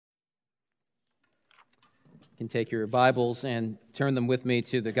can take your Bibles and turn them with me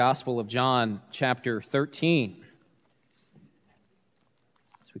to the Gospel of John, chapter 13.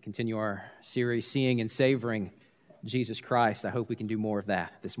 As we continue our series, Seeing and Savoring Jesus Christ, I hope we can do more of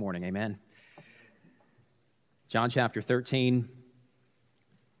that this morning. Amen. John chapter 13.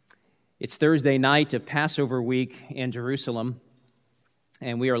 It's Thursday night of Passover week in Jerusalem,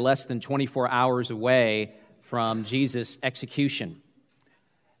 and we are less than 24 hours away from Jesus' execution.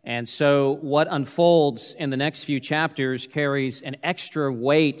 And so what unfolds in the next few chapters carries an extra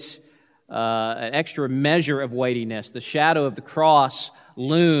weight, an extra measure of weightiness. The shadow of the cross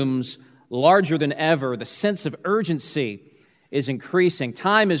looms larger than ever. The sense of urgency is increasing.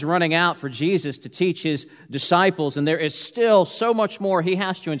 Time is running out for Jesus to teach his disciples, and there is still so much more he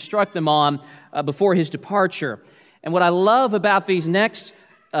has to instruct them on before his departure. And what I love about these next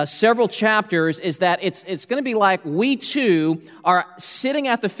several chapters is that it's going to be like we too are sitting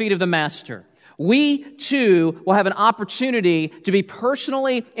at the feet of the Master. We too will have an opportunity to be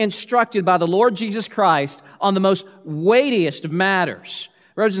personally instructed by the Lord Jesus Christ on the most weightiest of matters.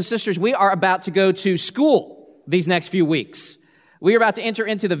 Brothers and sisters, we are about to go to school these next few weeks. We are about to enter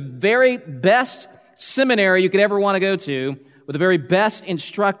into the very best seminary you could ever want to go to with the very best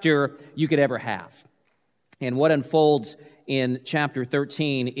instructor you could ever have. And what unfolds in chapter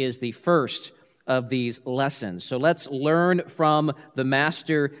 13 is the first of these lessons. So let's learn from the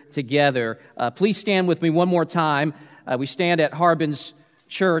Master together. Please stand with me one more time. We stand at Harbin's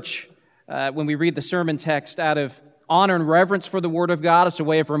Church when we read the sermon text out of honor and reverence for the Word of God. It's a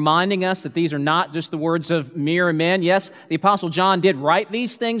way of reminding us that these are not just the words of mere men. Yes, the Apostle John did write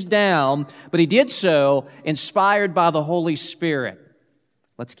these things down, but he did so inspired by the Holy Spirit.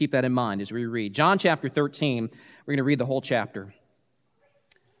 Let's keep that in mind as we read. John chapter 13, we're going to read the whole chapter.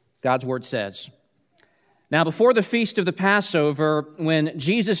 God's Word says, "Now before the feast of the Passover, when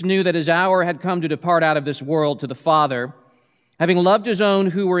Jesus knew that his hour had come to depart out of this world to the Father, having loved his own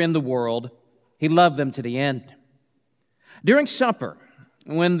who were in the world, he loved them to the end. During supper,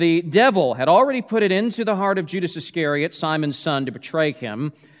 when the devil had already put it into the heart of Judas Iscariot, Simon's son, to betray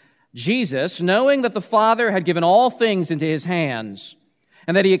him, Jesus, knowing that the Father had given all things into his hands,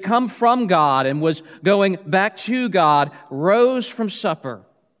 and that he had come from God and was going back to God, rose from supper.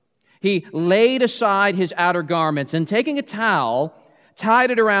 He laid aside his outer garments, and taking a towel, tied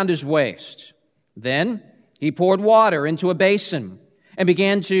it around his waist. Then he poured water into a basin and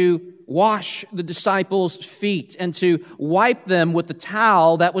began to wash the disciples' feet and to wipe them with the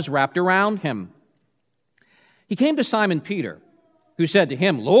towel that was wrapped around him. He came to Simon Peter, who said to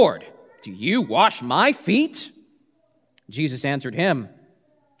him, 'Lord, do you wash my feet?' Jesus answered him,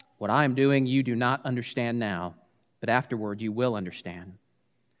 'What I am doing you do not understand now, but afterward you will understand.'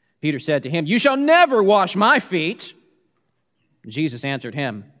 Peter said to him, 'You shall never wash my feet.' Jesus answered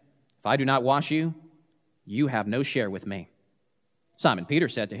him, 'If I do not wash you, you have no share with me.' Simon Peter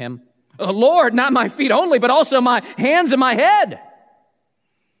said to him, 'Lord, not my feet only, but also my hands and my head.'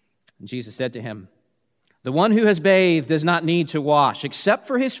 And Jesus said to him, 'The one who has bathed does not need to wash except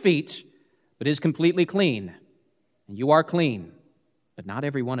for his feet, but is completely clean. And you are clean, but not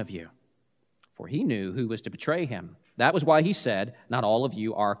every one of you.' For he knew who was to betray him. That was why he said, 'Not all of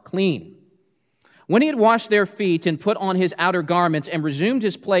you are clean.' When he had washed their feet and put on his outer garments and resumed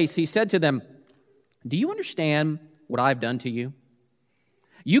his place, he said to them, 'Do you understand what I have done to you?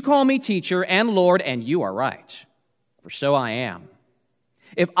 You call me teacher and Lord, and you are right, for so I am.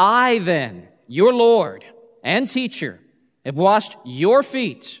 If I then, your Lord and teacher, have washed your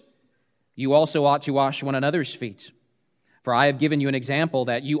feet, you also ought to wash one another's feet. For I have given you an example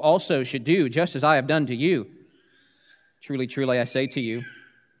that you also should do, just as I have done to you. Truly, truly, I say to you,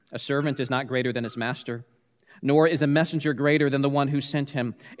 a servant is not greater than his master, nor is a messenger greater than the one who sent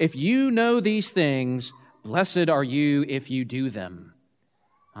him. If you know these things, blessed are you if you do them.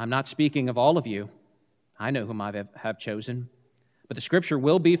 I'm not speaking of all of you. I know whom I have chosen. But the scripture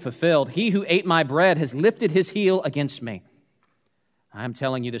will be fulfilled. He who ate my bread has lifted his heel against me. I am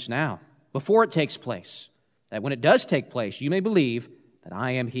telling you this now, before it takes place, that when it does take place, you may believe that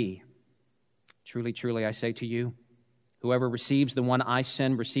I am he. Truly, truly, I say to you, whoever receives the one I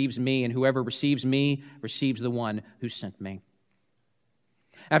send receives me, and whoever receives me receives the one who sent me.'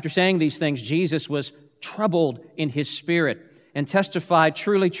 After saying these things, Jesus was troubled in his spirit and testified,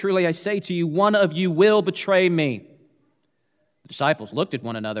 'Truly, truly, I say to you, one of you will betray me.' The disciples looked at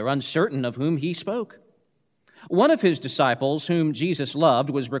one another, uncertain of whom he spoke. One of his disciples, whom Jesus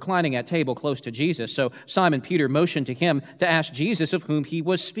loved, was reclining at table close to Jesus. So Simon Peter motioned to him to ask Jesus of whom he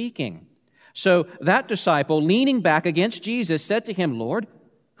was speaking. So that disciple, leaning back against Jesus, said to him, 'Lord,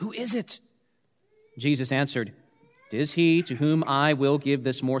 who is it?' Jesus answered, 'It is he to whom I will give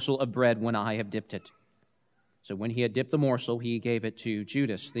this morsel of bread when I have dipped it.' So when he had dipped the morsel, he gave it to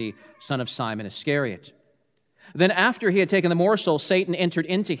Judas, the son of Simon Iscariot. Then after he had taken the morsel, Satan entered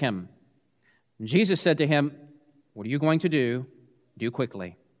into him. And Jesus said to him, "What are you going to do? Do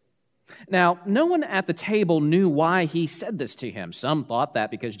quickly." Now, no one at the table knew why he said this to him. Some thought that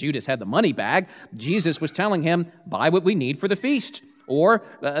because Judas had the money bag, Jesus was telling him, buy what we need for the feast, or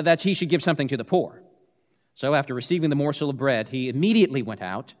that he should give something to the poor. So after receiving the morsel of bread, he immediately went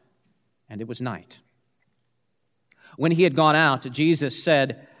out, and it was night. When he had gone out, Jesus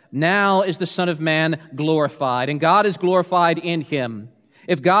said, "Now is the Son of Man glorified, and God is glorified in him.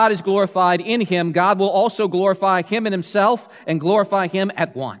 If God is glorified in him, God will also glorify him in himself and glorify him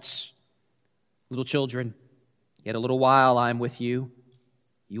at once. Little children, yet a little while I am with you.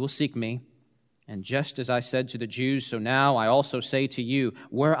 You will seek me. And just as I said to the Jews, so now I also say to you,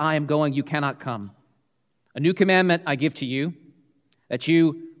 where I am going, you cannot come. A new commandment I give to you, that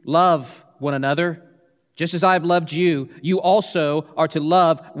you love one another. Just as I have loved you, you also are to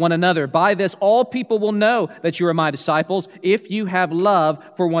love one another. By this, all people will know that you are my disciples, if you have love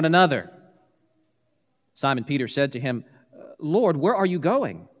for one another." Simon Peter said to him, "Lord, where are you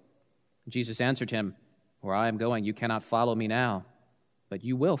going?" Jesus answered him, "Where I am going, you cannot follow me now, but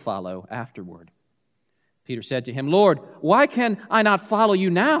you will follow afterward." Peter said to him, "Lord, why can I not follow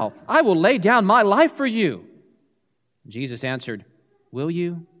you now? I will lay down my life for you." Jesus answered, "Will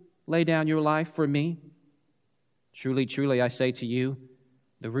you lay down your life for me? Truly, truly, I say to you,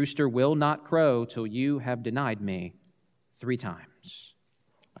 the rooster will not crow till you have denied me 3 times.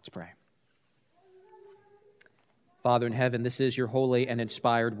 Let's pray. Father in heaven, this is your holy and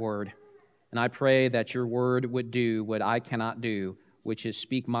inspired word, and I pray that your word would do what I cannot do, which is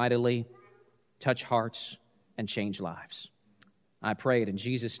speak mightily, touch hearts, and change lives. I pray it in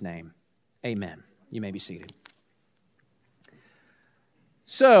Jesus' name. Amen. You may be seated.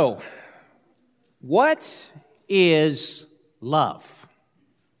 So, what is love?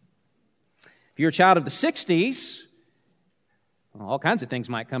 If you're a child of the 60s, well, all kinds of things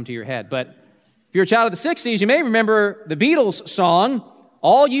might come to your head, but if you're a child of the 60s, you may remember the Beatles song,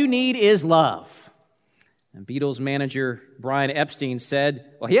 "All You Need Is Love." And Beatles manager Brian Epstein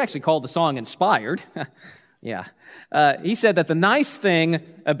said, well, he actually called the song inspired. Yeah. He said that the nice thing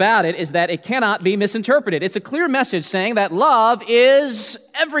about it is that it cannot be misinterpreted. It's a clear message saying that love is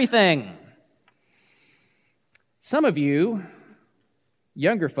everything. Some of you,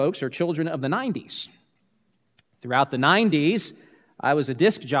 younger folks, are children of the 90s. Throughout the 90s, I was a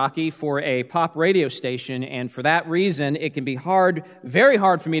disc jockey for a pop radio station, and for that reason, it can be hard, very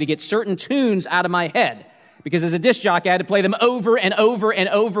hard for me to get certain tunes out of my head. Because as a disc jockey, I had to play them over and over and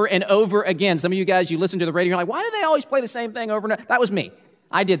over and over again. Some of you guys, you listen to the radio, you're like, why do they always play the same thing over and over? That was me.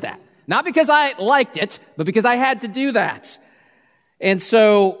 I did that. Not because I liked it, but because I had to do that. And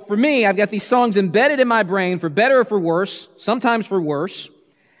so, for me, I've got these songs embedded in my brain, for better or for worse, sometimes for worse.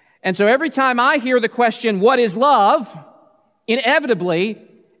 And so every time I hear the question, what is love? Inevitably,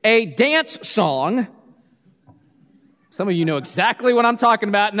 a dance song. Some of you know exactly what I'm talking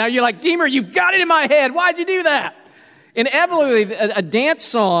about. Now you're like, Deemer, you've got it in my head. Why'd you do that? Inevitably, a dance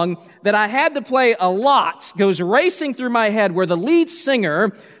song that I had to play a lot goes racing through my head where the lead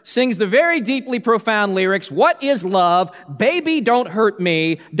singer sings the very deeply profound lyrics, "What is love? Baby, don't hurt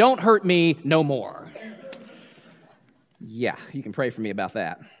me no more." Yeah, you can pray for me about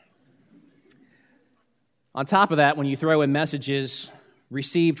that. On top of that, when you throw in messages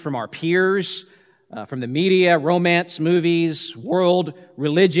received from our peers, from the media, romance, movies, world,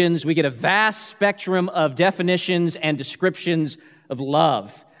 religions, we get a vast spectrum of definitions and descriptions of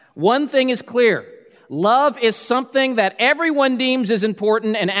love. One thing is clear. Love is something that everyone deems as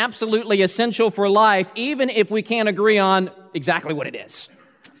important and absolutely essential for life, even if we can't agree on exactly what it is.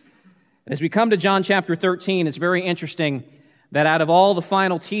 And as we come to John chapter 13, it's very interesting that out of all the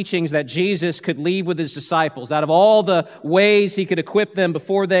final teachings that Jesus could leave with his disciples, out of all the ways he could equip them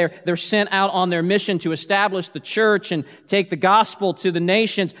before they're sent out on their mission to establish the church and take the gospel to the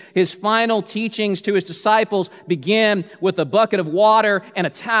nations, his final teachings to his disciples begin with a bucket of water and a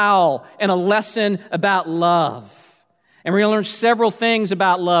towel and a lesson about love. And we're going to learn several things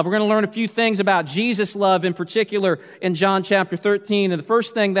about love. We're going to learn a few things about Jesus' love in particular in John chapter 13. And the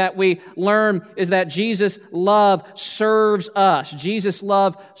first thing that we learn is that Jesus' love serves us. Jesus'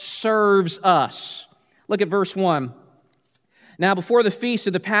 love serves us. Look at verse 1. Now, before the feast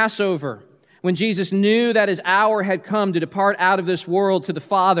of the Passover, when Jesus knew that his hour had come to depart out of this world to the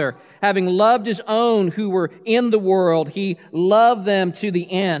Father, having loved his own who were in the world, he loved them to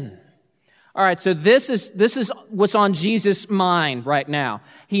the end. All right, so this is what's on Jesus' mind right now.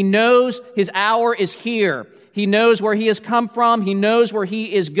 He knows his hour is here. He knows where he has come from. He knows where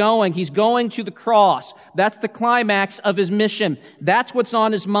he is going. He's going to the cross. That's the climax of his mission. That's what's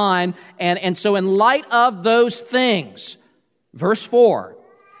on his mind. And so in light of those things, verse 4,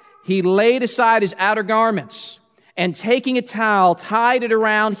 he laid aside his outer garments and taking a towel, tied it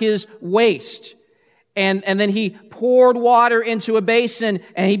around his waist. And then he poured water into a basin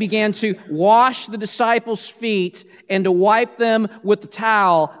and he began to wash the disciples' feet and to wipe them with the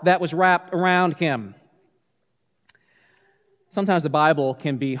towel that was wrapped around him. Sometimes the Bible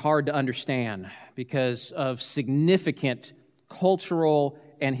can be hard to understand because of significant cultural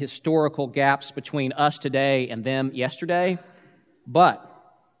and historical gaps between us today and them yesterday. But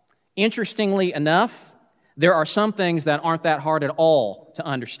interestingly enough, there are some things that aren't that hard at all to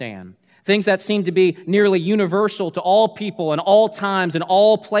understand. Things that seem to be nearly universal to all people in all times and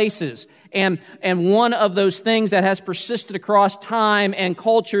all places. And one of those things that has persisted across time and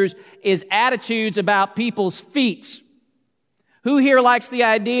cultures is attitudes about people's feet. Who here likes the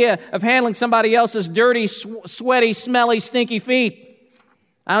idea of handling somebody else's dirty, sweaty, smelly, stinky feet?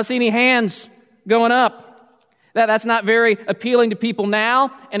 I don't see any hands going up. That's not very appealing to people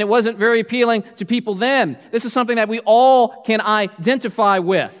now, and it wasn't very appealing to people then. This is something that we all can identify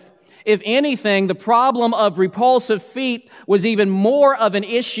with. If anything, the problem of repulsive feet was even more of an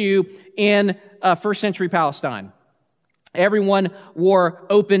issue in first century Palestine. Everyone wore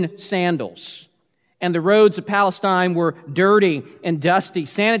open sandals, and the roads of Palestine were dirty and dusty.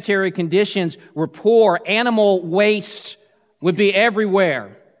 Sanitary conditions were poor. Animal waste would be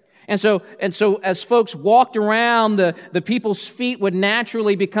everywhere. And so as folks walked around, the people's feet would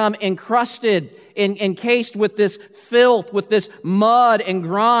naturally become encrusted, encased with this filth, with this mud and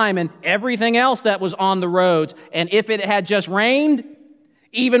grime and everything else that was on the roads. And if it had just rained,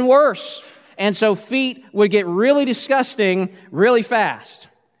 even worse. And so feet would get really disgusting really fast.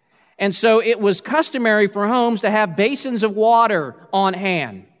 And so it was customary for homes to have basins of water on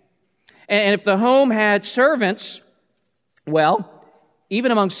hand. And if the home had servants, well, even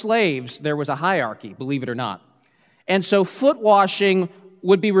among slaves, there was a hierarchy, believe it or not. And so foot washing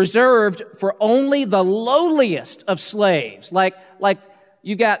would be reserved for only the lowliest of slaves. Like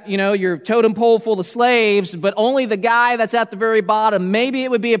you got, your totem pole full of slaves, but only the guy that's at the very bottom, maybe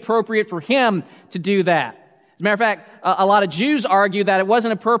it would be appropriate for him to do that. As a matter of fact, a lot of Jews argue that it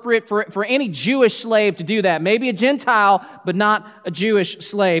wasn't appropriate for any Jewish slave to do that. Maybe a Gentile, but not a Jewish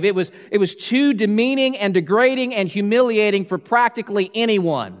slave. It was too demeaning and degrading and humiliating for practically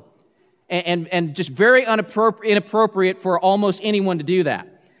anyone. And just very inappropriate for almost anyone to do that.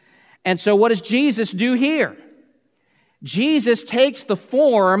 And so what does Jesus do here? Jesus takes the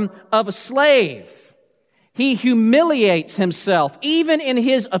form of a slave. He humiliates himself, even in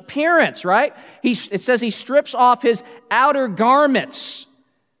his appearance, right? It says he strips off his outer garments.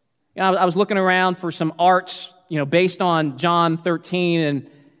 I was looking around for some art, based on John 13,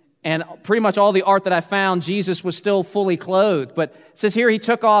 and pretty much all the art that I found, Jesus was still fully clothed. But it says here he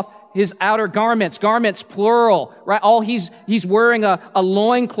took off his outer garments plural, right? He's wearing a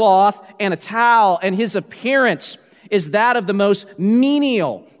loincloth and a towel, and his appearance is that of the most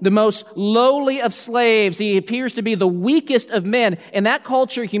menial, the most lowly of slaves. He appears to be the weakest of men. In that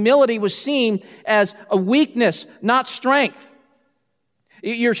culture, humility was seen as a weakness, not strength.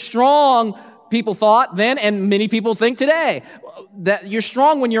 You're strong, people thought then, and many people think today, that you're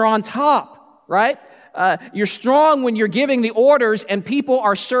strong when you're on top, right? You're strong when you're giving the orders and people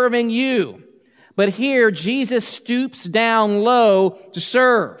are serving you. But here, Jesus stoops down low to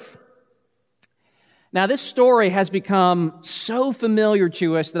serve. Now, this story has become so familiar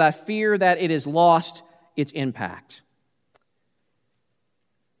to us that I fear that it has lost its impact.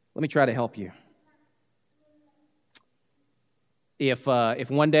 Let me try to help you. If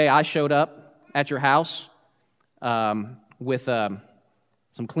one day I showed up at your house with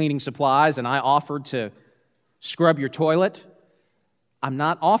some cleaning supplies and I offered to scrub your toilet, I'm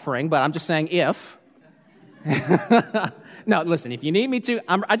not offering, but I'm just saying if. No, listen, if you need me to,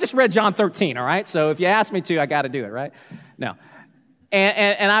 I just read John 13, all right? So if you ask me to, I got to do it, right? No.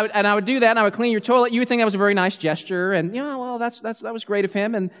 And I would do that, and I would clean your toilet. You would think that was a very nice gesture, and, well, that was great of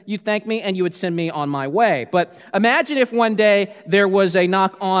him, and you'd thank me, and you would send me on my way. But imagine if one day there was a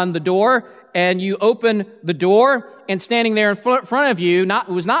knock on the door, and you open the door, and standing there in front of you, it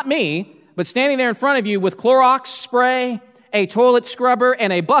was not me, but standing there in front of you with Clorox spray, a toilet scrubber,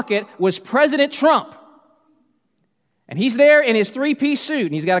 and a bucket was President Trump. And he's there in his three-piece suit,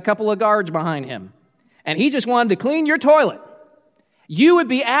 and he's got a couple of guards behind him. And he just wanted to clean your toilet. You would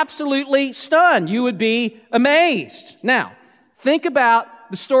be absolutely stunned. You would be amazed. Now, think about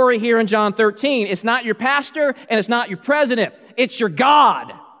the story here in John 13. It's not your pastor and it's not your president. It's your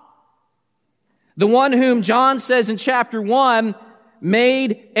God. The one whom John says in chapter 1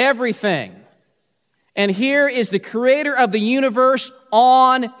 made everything. And here is the creator of the universe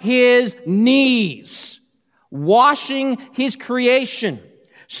on his knees, washing his creation,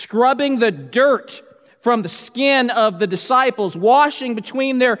 scrubbing the dirt from the skin of the disciples, washing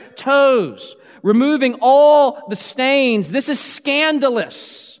between their toes, removing all the stains. This is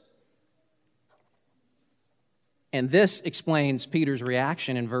scandalous. And this explains Peter's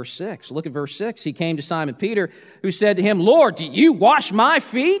reaction in verse 6. Look at verse 6. He came to Simon Peter, who said to him, "Lord, do you wash my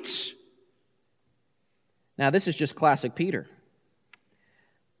feet?" Now, this is just classic Peter.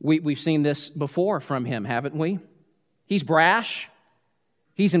 We've seen this before from him, haven't we? He's brash.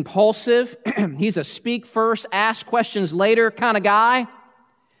 He's impulsive. He's a speak first, ask questions later kind of guy.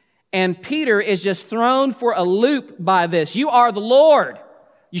 And Peter is just thrown for a loop by this. You are the Lord.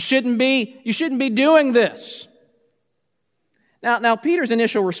 You shouldn't be doing this. Now, Peter's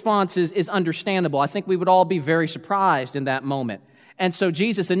initial response is understandable. I think we would all be very surprised in that moment. And so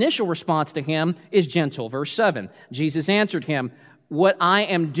Jesus' initial response to him is gentle. Verse 7, Jesus answered him, "What I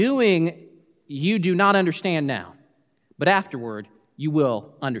am doing, you do not understand now, but afterward you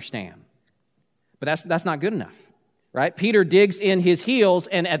will understand." But that's not good enough, right? Peter digs in his heels,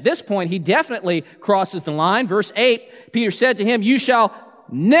 and at this point he definitely crosses the line. Verse 8, Peter said to him, "You shall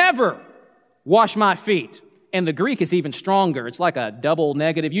never wash my feet." And the Greek is even stronger. It's like a double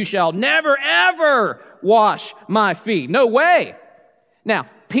negative. You shall never, ever wash my feet. No way. Now,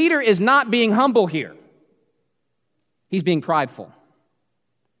 Peter is not being humble here. He's being prideful.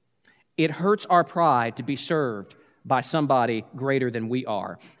 It hurts our pride to be served by somebody greater than we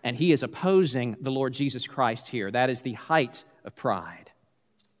are. And he is opposing the Lord Jesus Christ here. That is the height of pride.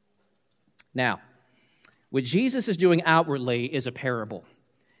 Now, what Jesus is doing outwardly is a parable.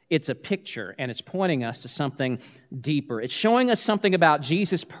 It's a picture, and it's pointing us to something deeper. It's showing us something about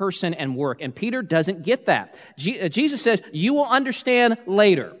Jesus' person and work, and Peter doesn't get that. Jesus says, you will understand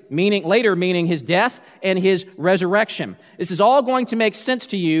later, meaning his death and his resurrection. This is all going to make sense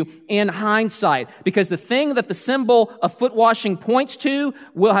to you in hindsight, because the thing that the symbol of foot washing points to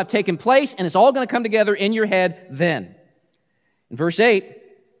will have taken place, and it's all going to come together in your head then. In verse 8,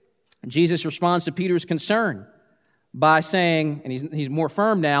 Jesus responds to Peter's concern by saying, and he's more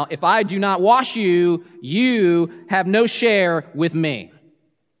firm now, "If I do not wash you, you have no share with me."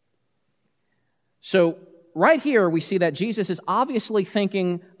 So right here we see that Jesus is obviously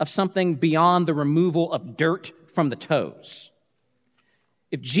thinking of something beyond the removal of dirt from the toes.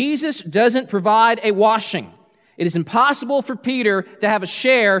 If Jesus doesn't provide a washing, it is impossible for Peter to have a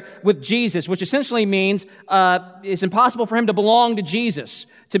share with Jesus, which essentially means it's impossible for him to belong to Jesus,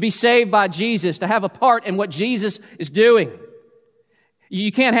 to be saved by Jesus, to have a part in what Jesus is doing.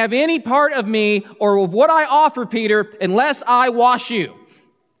 You can't have any part of me or of what I offer, Peter, unless I wash you.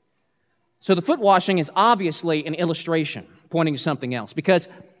 So the foot washing is obviously an illustration pointing to something else, because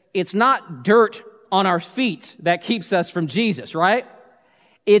it's not dirt on our feet that keeps us from Jesus, right?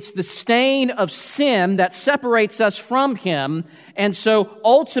 It's the stain of sin that separates us from him. And so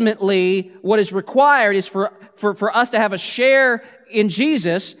ultimately what is required is for us to have a share in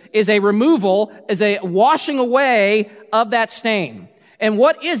Jesus is a removal, is a washing away of that stain. And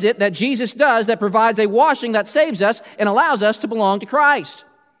what is it that Jesus does that provides a washing that saves us and allows us to belong to Christ?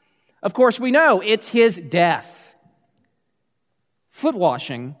 Of course, we know it's his death. Foot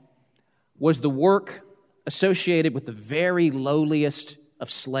washing was the work associated with the very lowliest of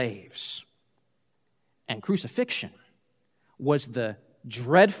slaves. And crucifixion was the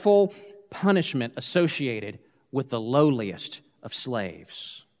dreadful punishment associated with the lowliest of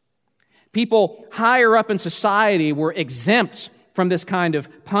slaves. People higher up in society were exempt from this kind of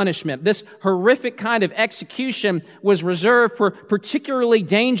punishment. This horrific kind of execution was reserved for particularly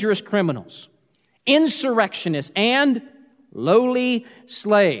dangerous criminals, insurrectionists, and lowly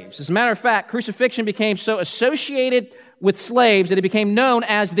slaves. As a matter of fact, crucifixion became so associated with slaves that it became known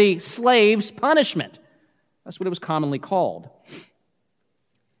as the slave's punishment. That's what it was commonly called.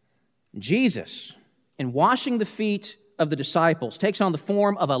 Jesus, in washing the feet of the disciples, takes on the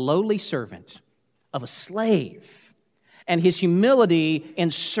form of a lowly servant, of a slave. And his humility in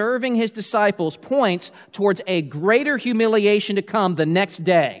serving his disciples points towards a greater humiliation to come the next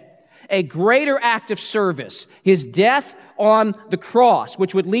day, a greater act of service, his death on the cross,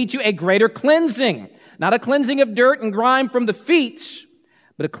 which would lead to a greater cleansing. Not a cleansing of dirt and grime from the feet,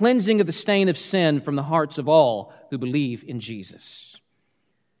 but a cleansing of the stain of sin from the hearts of all who believe in Jesus.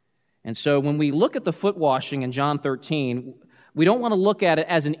 And so when we look at the foot washing in John 13, we don't want to look at it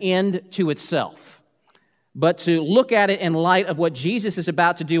as an end to itself. but to look at it in light of what Jesus is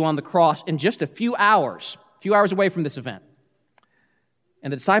about to do on the cross in just a few hours away from this event.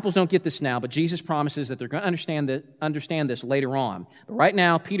 And the disciples don't get this now, but Jesus promises that they're going to understand this later on. But right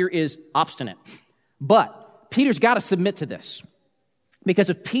now, Peter is obstinate. But Peter's got to submit to this. Because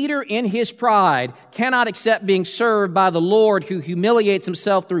if Peter, in his pride, cannot accept being served by the Lord who humiliates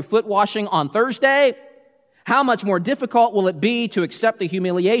himself through foot washing on Thursday, how much more difficult will it be to accept the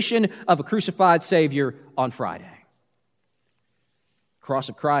humiliation of a crucified Savior on Friday? The cross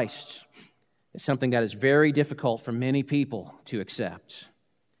of Christ is something that is very difficult for many people to accept.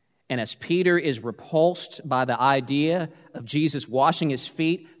 And as Peter is repulsed by the idea of Jesus washing his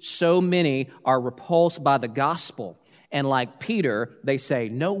feet, so many are repulsed by the gospel. And like Peter, they say,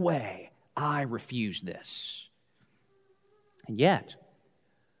 "No way, I refuse this." And yet,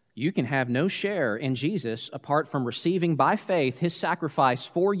 you can have no share in Jesus apart from receiving by faith his sacrifice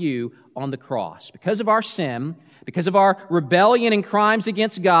for you on the cross. Because of our sin, because of our rebellion and crimes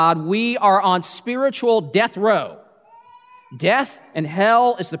against God, we are on spiritual death row. Death and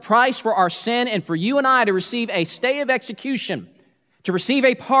hell is the price for our sin, and for you and I to receive a stay of execution, to receive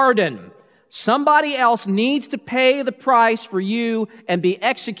a pardon, somebody else needs to pay the price for you and be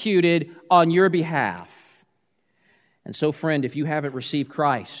executed on your behalf. And so, friend, if you haven't received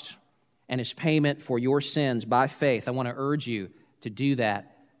Christ and his payment for your sins by faith, I want to urge you to do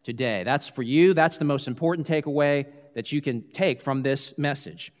that today. That's for you. That's the most important takeaway that you can take from this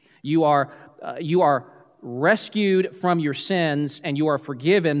message. You are rescued from your sins, and you are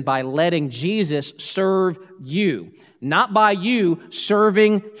forgiven by letting Jesus serve you, not by you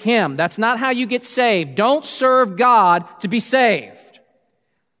serving him. That's not how you get saved. Don't serve God to be saved.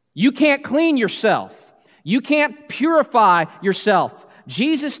 You can't clean yourself. You can't purify yourself.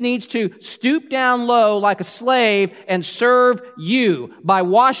 Jesus needs to stoop down low like a slave and serve you by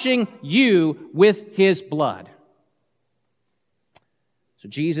washing you with his blood. So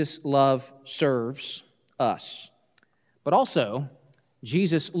Jesus' love serves us. But also,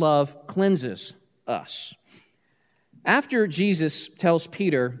 Jesus' love cleanses us. After Jesus tells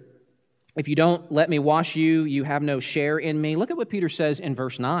Peter, "If you don't let me wash you, you have no share in me," look at what Peter says in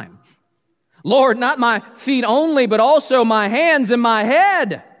verse 9. "Lord, not my feet only, but also my hands and my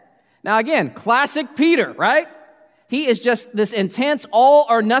head." Now again, classic Peter, right? He is just this intense, all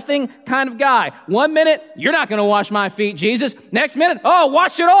or nothing kind of guy. One minute, "You're not going to wash my feet, Jesus." Next minute, "Oh,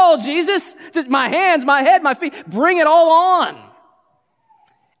 wash it all, Jesus. Just my hands, my head, my feet. Bring it all on."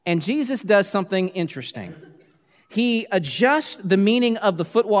 And Jesus does something interesting. He adjusts the meaning of the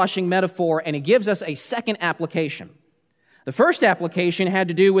foot washing metaphor, and he gives us a second application. The first application had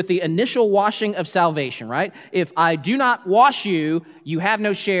to do with the initial washing of salvation, right? If I do not wash you, you have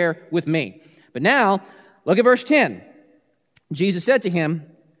no share with me. But now, look at verse 10. Jesus said to him,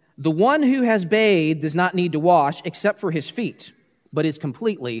 "The one who has bathed does not need to wash except for his feet, but is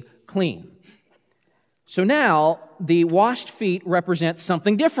completely clean." So now, the washed feet represent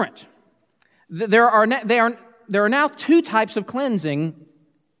something different. There are now two types of cleaning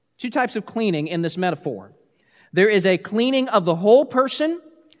in this metaphor. There is a cleaning of the whole person,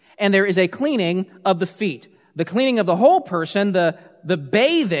 and there is a cleaning of the feet. The cleaning of the whole person, the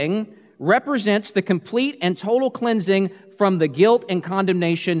bathing, represents the complete and total cleansing from the guilt and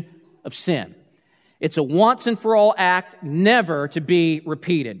condemnation of sin. It's a once and for all act, never to be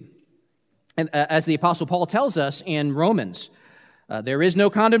repeated. And as the Apostle Paul tells us in Romans, there is no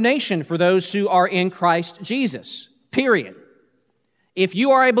condemnation for those who are in Christ Jesus, period. If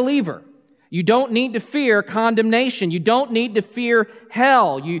you are a believer, you don't need to fear condemnation. You don't need to fear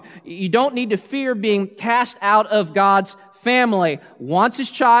hell. You don't need to fear being cast out of God's family. Once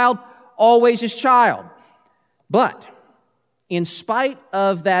his child, always his child. But in spite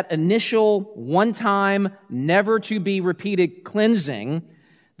of that initial one-time, never-to-be-repeated cleansing,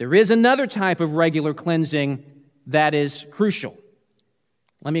 there is another type of regular cleansing that is crucial.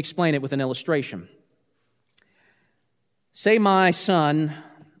 Let me explain it with an illustration. Say my son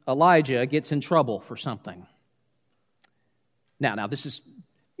Elijah gets in trouble for something. Now this is,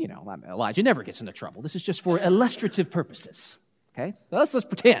 Elijah never gets into trouble. This is just for illustrative purposes. Okay? So let's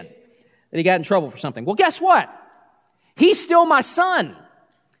pretend that he got in trouble for something. Well, guess what? He's still my son.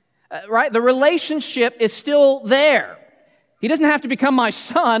 Right? The relationship is still there. He doesn't have to become my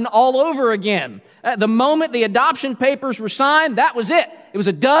son all over again. The moment the adoption papers were signed, that was it. It was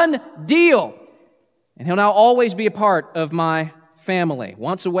a done deal. And he'll now always be a part of my family.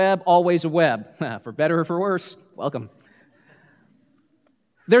 Once a web, always a web. For better or for worse, welcome.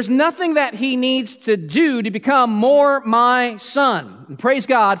 There's nothing that he needs to do to become more my son. And praise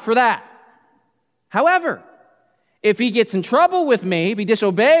God for that. However, if he gets in trouble with me, if he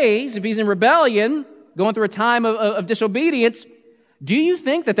disobeys, if he's in rebellion, going through a time of disobedience, do you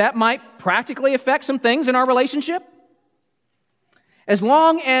think that might practically affect some things in our relationship? As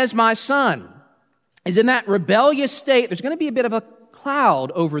long as my son is in that rebellious state, there's going to be a bit of a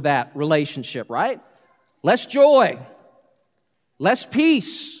cloud over that relationship, right? Less joy, less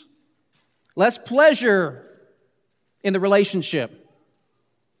peace, less pleasure in the relationship,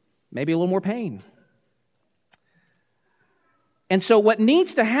 maybe a little more pain. And so what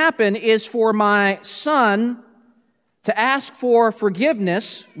needs to happen is for my son to ask for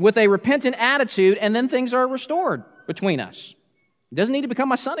forgiveness with a repentant attitude, and then things are restored between us. He doesn't need to become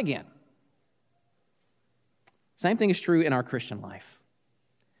my son again. Same thing is true in our Christian life.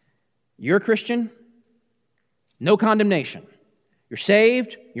 You're a Christian, no condemnation. You're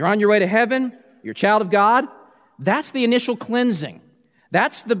saved, you're on your way to heaven, you're a child of God. That's the initial cleansing.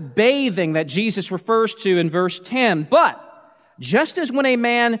 That's the bathing that Jesus refers to in verse 10. But just as when a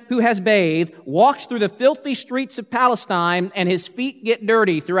man who has bathed walks through the filthy streets of Palestine and his feet get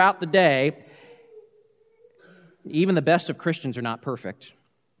dirty throughout the day, even the best of Christians are not perfect.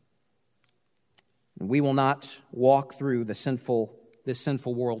 We will not walk through this sinful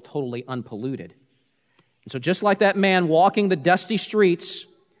world totally unpolluted. And so just like that man walking the dusty streets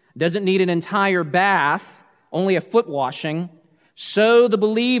doesn't need an entire bath, only a foot washing, so the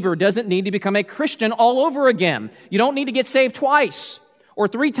believer doesn't need to become a Christian all over again. You don't need to get saved twice or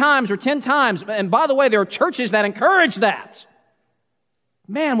 3 times or 10 times. And by the way, there are churches that encourage that.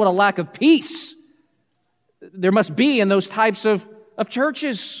 Man, what a lack of peace there must be in those types of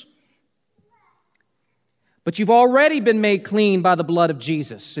churches. But you've already been made clean by the blood of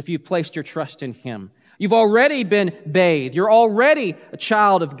Jesus if you've placed your trust in Him. You've already been bathed. You're already a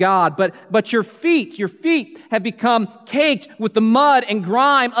child of God. But your feet have become caked with the mud and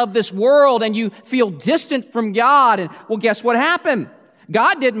grime of this world, and you feel distant from God. And well, guess what happened?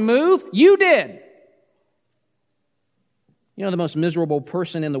 God didn't move. You did. You know, the most miserable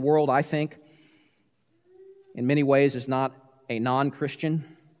person in the world, I think, in many ways is not a non-Christian,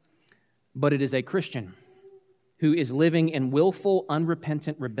 but it is a Christian who is living in willful,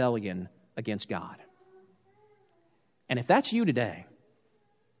 unrepentant rebellion against God. And if that's you today,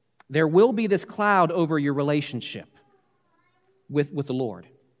 there will be this cloud over your relationship with the Lord.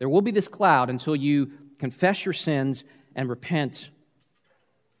 There will be this cloud until you confess your sins and repent.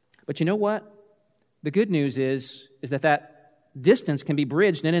 But you know what? The good news is that distance can be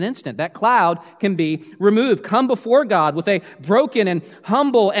bridged in an instant. That cloud can be removed. Come before God with a broken and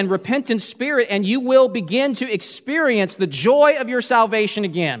humble and repentant spirit, and you will begin to experience the joy of your salvation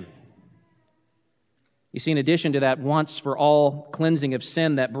again. You see, in addition to that once-for-all cleansing of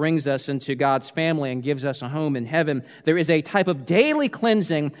sin that brings us into God's family and gives us a home in heaven, there is a type of daily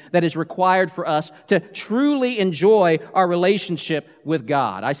cleansing that is required for us to truly enjoy our relationship with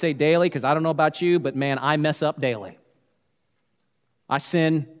God. I say daily because I don't know about you, but man, I mess up daily. I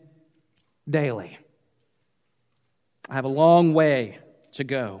sin daily. I have a long way to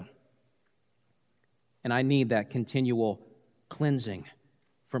go. And I need that continual cleansing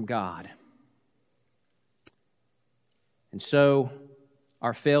from God. And so,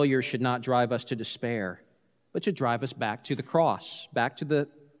 our failures should not drive us to despair, but should drive us back to the cross, back to the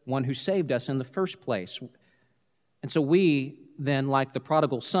one who saved us in the first place. And so we, then, like the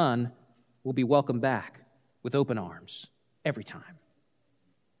prodigal son, will be welcomed back with open arms every time.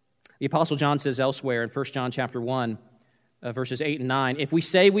 The Apostle John says elsewhere in 1 John chapter 1, verses 8 and 9, if we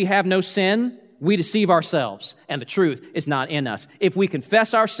say we have no sin, we deceive ourselves, and the truth is not in us. If we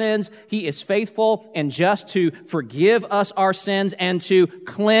confess our sins, He is faithful and just to forgive us our sins and to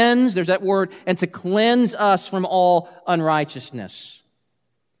cleanse, there's that word, and to cleanse us from all unrighteousness.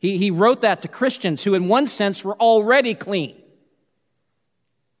 He wrote that to Christians who in one sense were already clean,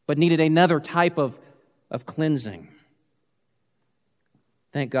 but needed another type of cleansing.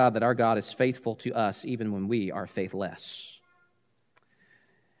 Thank God that our God is faithful to us even when we are faithless.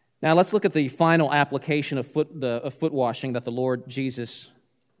 Now let's look at the final application of foot washing that the Lord Jesus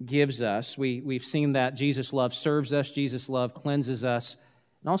gives us. We've seen that Jesus' love serves us, Jesus' love cleanses us,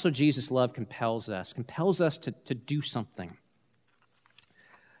 and also Jesus' love compels us to do something.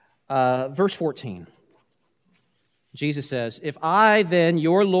 Verse 14, Jesus says, if I then,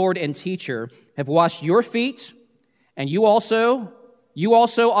 your Lord and teacher, have washed your feet, and you also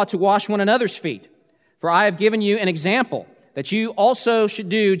ought to wash one another's feet, for I have given you an example, that you also should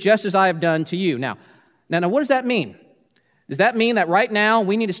do just as I have done to you. Now, what does that mean? Does that mean that right now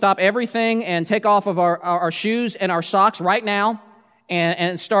we need to stop everything and take off of our shoes and our socks right now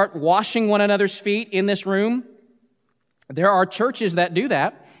and start washing one another's feet in this room? There are churches that do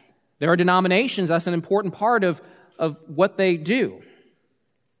that. There are denominations, that's an important part of what they do.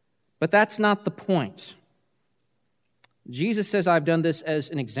 But that's not the point. Jesus says, I've done this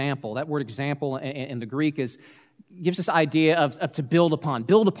as an example. That word example in the Greek gives this idea of to build upon.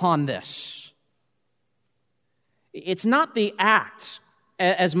 Build upon this. It's not the act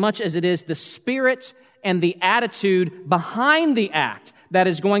as much as it is the spirit and the attitude behind the act that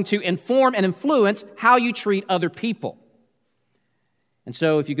is going to inform and influence how you treat other people. And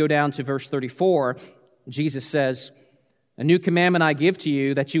so if you go down to verse 34, Jesus says, a new commandment I give to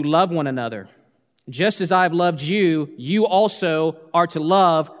you, that you love one another. Just as I've loved you, you also are to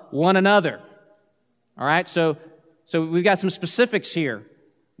love one another. All right, so we've got some specifics here.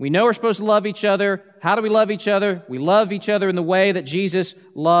 We know we're supposed to love each other. How do we love each other? We love each other in the way that Jesus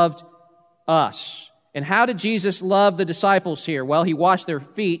loved us. And how did Jesus love the disciples here? Well, he washed their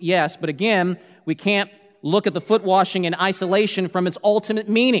feet, yes, but again, we can't look at the foot washing in isolation from its ultimate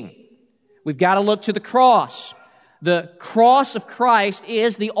meaning. We've got to look to the cross. The cross of Christ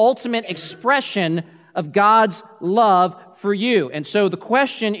is the ultimate expression of God's love for you. And so the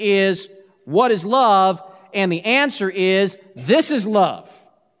question is, what is love? And the answer is, this is love.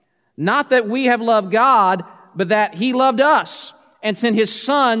 Not that we have loved God, but that He loved us and sent His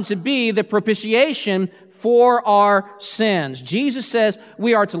Son to be the propitiation for our sins. Jesus says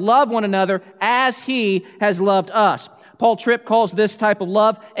we are to love one another as He has loved us. Paul Tripp calls this type of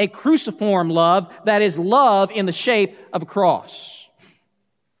love a cruciform love, that is, love in the shape of a cross.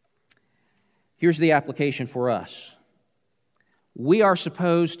 Here's the application for us. We are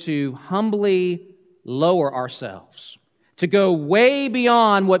supposed to humbly lower ourselves, to go way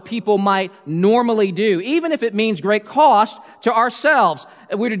beyond what people might normally do, even if it means great cost to ourselves.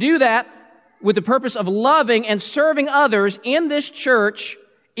 We're to do that with the purpose of loving and serving others in this church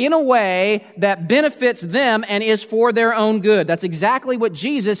in a way that benefits them and is for their own good. That's exactly what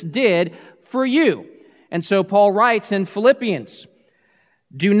Jesus did for you. And so Paul writes in Philippians,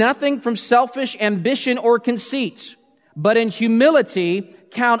 do nothing from selfish ambition or conceit, but in humility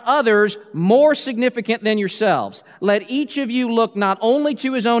count others more significant than yourselves. Let each of you look not only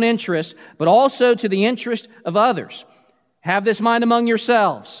to his own interest, but also to the interest of others. Have this mind among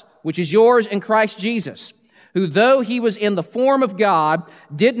yourselves, which is yours in Christ Jesus, who, though he was in the form of God,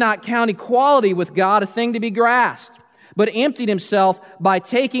 did not count equality with God a thing to be grasped, but emptied himself by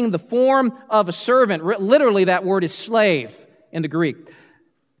taking the form of a servant. Literally, that word is slave in the Greek.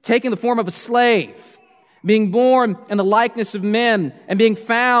 Taking the form of a slave, being born in the likeness of men, and being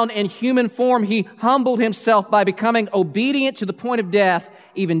found in human form, he humbled himself by becoming obedient to the point of death,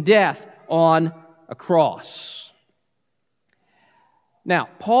 even death on a cross. Now,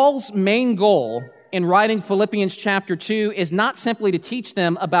 Paul's main goal in writing Philippians chapter 2 is not simply to teach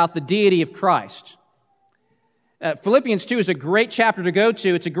them about the deity of Christ. Philippians 2 is a great chapter to go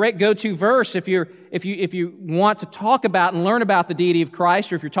to. It's a great go-to verse if you want to talk about and learn about the deity of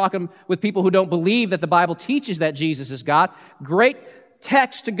Christ, or if you're talking with people who don't believe that the Bible teaches that Jesus is God. Great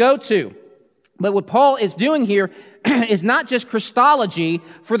text to go to. But what Paul is doing here is not just Christology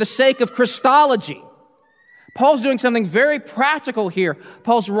for the sake of Christology. Paul's doing something very practical here.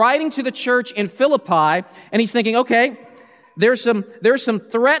 Paul's writing to the church in Philippi, and he's thinking, okay, there's some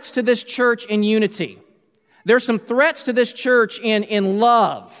threats to this church in unity. There's some threats to this church in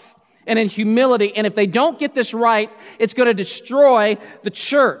love and in humility, and if they don't get this right, it's going to destroy the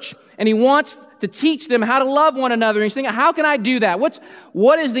church. And he wants to teach them how to love one another. And he's thinking, how can I do that?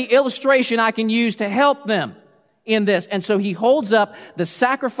 What is the illustration I can use to help them in this? And so he holds up the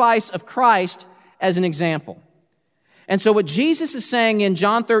sacrifice of Christ as an example. And so what Jesus is saying in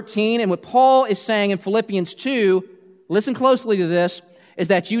John 13 and what Paul is saying in Philippians 2, listen closely to this, is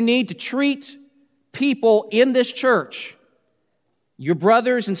that you need to treat people in this church, your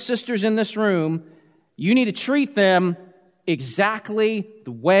brothers and sisters in this room, you need to treat them exactly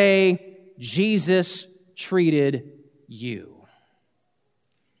the way Jesus treated you.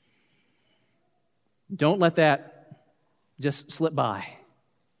 Don't let that just slip by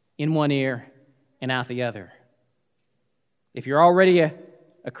in one ear and out the other. If you're already a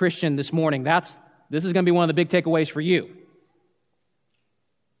Christian this morning, this is going to be one of the big takeaways for you.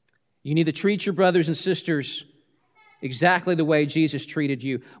 You need to treat your brothers and sisters exactly the way Jesus treated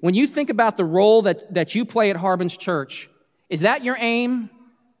you. When you think about the role that you play at Harbin's Church, is that your aim?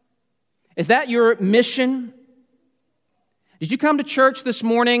 Is that your mission? Did you come to church this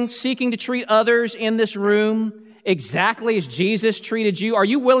morning seeking to treat others in this room exactly as Jesus treated you? Are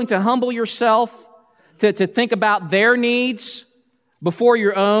you willing to humble yourself to think about their needs before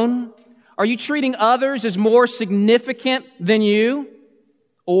your own? Are you treating others as more significant than you?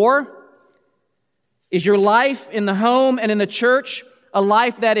 Or is your life in the home and in the church a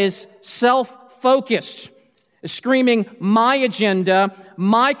life that is self-focused screaming my agenda,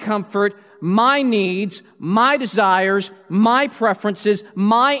 my comfort, my needs, my desires, my preferences,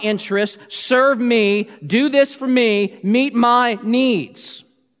 my interests, serve me, do this for me, meet my needs?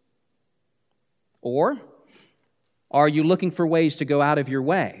 Or are you looking for ways to go out of your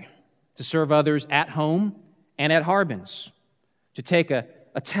way to serve others at home and at Harbin's, to take a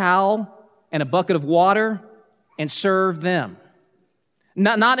towel and a bucket of water and serve them?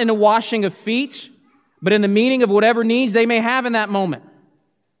 Not in a washing of feet, but in the meeting of whatever needs they may have in that moment.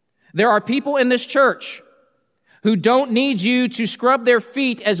 There are people in this church who don't need you to scrub their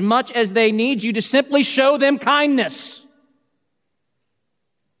feet as much as they need you to simply show them kindness,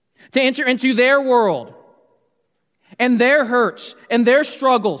 to enter into their world and their hurts and their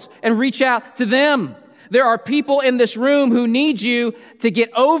struggles and reach out to them. There are people in this room who need you to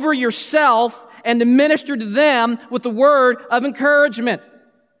get over yourself and to minister to them with the word of encouragement,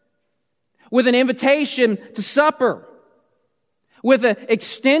 with an invitation to supper, with an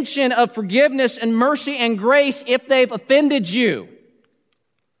extension of forgiveness and mercy and grace if they've offended you.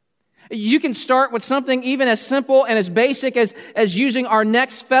 You can start with something even as simple and as basic as using our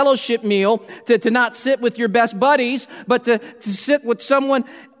next fellowship meal to not sit with your best buddies, but to sit with someone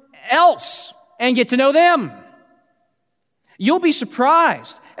else and get to know them. You'll be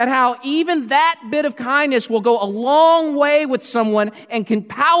surprised at how even that bit of kindness will go a long way with someone and can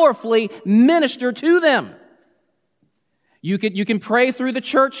powerfully minister to them. You can pray through the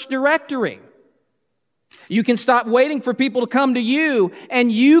church directory. You can stop waiting for people to come to you,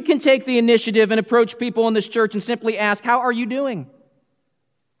 and you can take the initiative and approach people in this church and simply ask, how are you doing?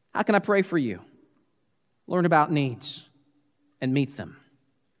 How can I pray for you? Learn about needs and meet them.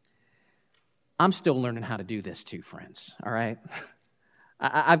 I'm still learning how to do this too, friends, all right?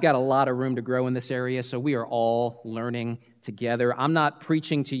 I've got a lot of room to grow in this area, so we are all learning together. I'm not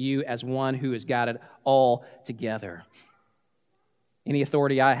preaching to you as one who has got it all together. Any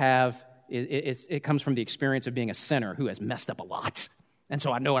authority I have, it comes from the experience of being a sinner who has messed up a lot. And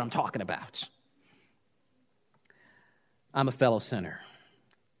so I know what I'm talking about. I'm a fellow sinner,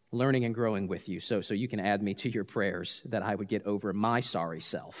 learning and growing with you, so you can add me to your prayers that I would get over my sorry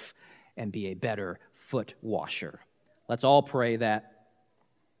self and be a better foot washer. Let's all pray that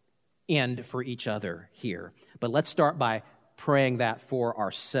end for each other here. But let's start by praying that for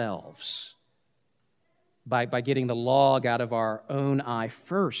ourselves, by getting the log out of our own eye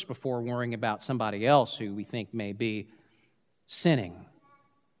first before worrying about somebody else who we think may be sinning.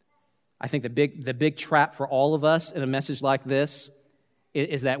 I think the big trap for all of us in a message like this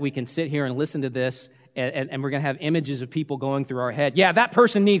is that we can sit here and listen to this, and we're going to have images of people going through our head. Yeah, that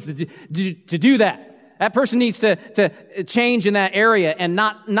person needs to do that. That person needs to change in that area, and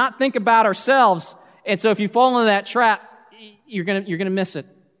not think about ourselves. And so if you fall into that trap, you're going to miss it.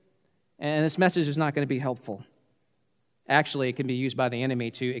 And this message is not going to be helpful. Actually, it can be used by the enemy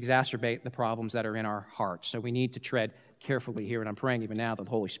to exacerbate the problems that are in our hearts. So we need to tread carefully here, and I'm praying even now that the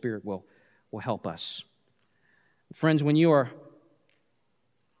Holy Spirit will help us. Friends, when you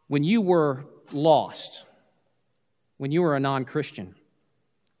were lost, when you were a non-Christian,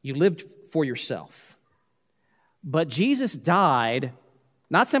 you lived for yourself. But Jesus died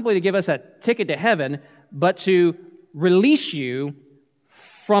not simply to give us a ticket to heaven, but to release you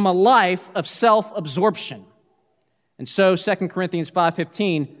from a life of self-absorption. And so 2 Corinthians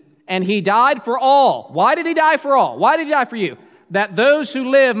 5:15, and he died for all. Why did he die for all? Why did he die for you? That those who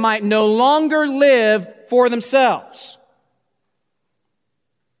live might no longer live for themselves.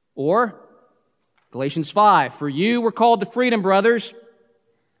 Or Galatians 5, for you were called to freedom, brothers.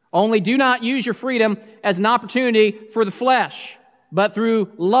 Only do not use your freedom as an opportunity for the flesh, but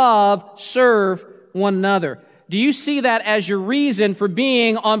through love serve one another. Do you see that as your reason for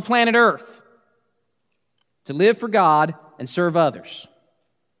being on planet Earth? To live for God and serve others.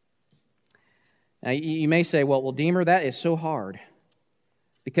 Now, you may say, well, Deemer, that is so hard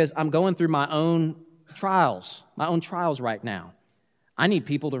because I'm going through my own trials right now. I need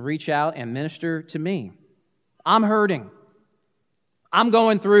people to reach out and minister to me. I'm hurting. I'm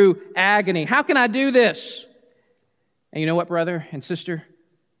going through agony. How can I do this? And you know what, brother and sister?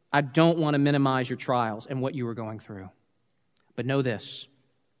 I don't want to minimize your trials and what you were going through. But know this.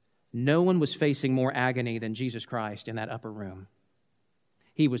 No one was facing more agony than Jesus Christ in that upper room.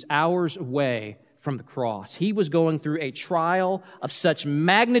 He was hours away from the cross. He was going through a trial of such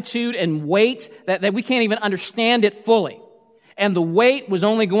magnitude and weight that we can't even understand it fully. And the weight was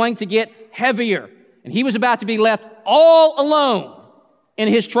only going to get heavier. And he was about to be left all alone in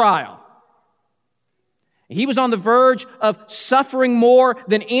his trial. He was on the verge of suffering more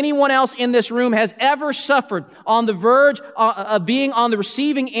than anyone else in this room has ever suffered, on the verge of being on the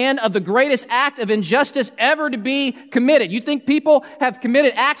receiving end of the greatest act of injustice ever to be committed. You think people have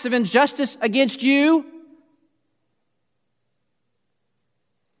committed acts of injustice against you?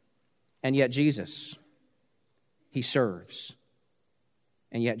 And yet Jesus, He serves.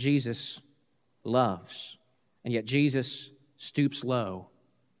 And yet Jesus loves. And yet Jesus stoops low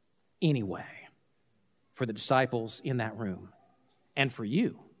anyway for the disciples in that room and for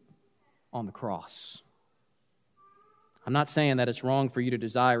you on the cross. I'm not saying that it's wrong for you to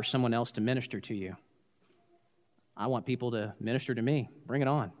desire someone else to minister to you. I want people to minister to me. Bring it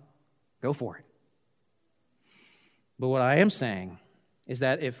on. Go for it. But what I am saying is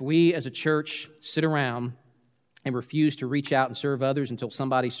that if we as a church sit around and refuse to reach out and serve others until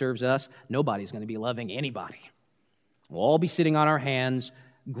somebody serves us, nobody's going to be loving anybody. We'll all be sitting on our hands,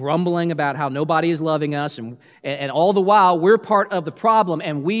 grumbling about how nobody is loving us, and all the while we're part of the problem,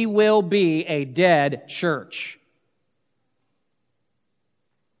 and we will be a dead church.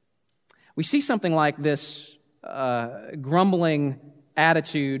 We see something like this grumbling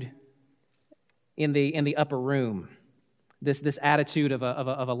attitude in the upper room. This attitude of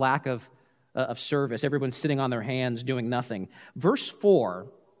a lack of service. Everyone's sitting on their hands doing nothing. Verse 4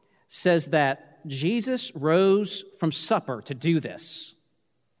 says that Jesus rose from supper to do this.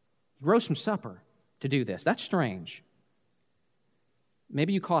 He rose from supper to do this. That's strange.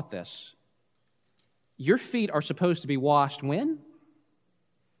 Maybe you caught this. Your feet are supposed to be washed when?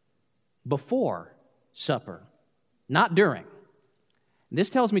 Before supper, not during. This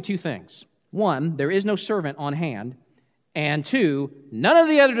tells me two things. One, there is no servant on hand. And two, none of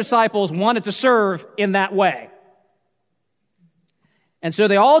the other disciples wanted to serve in that way. And so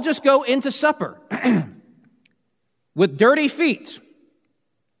they all just go into supper with dirty feet.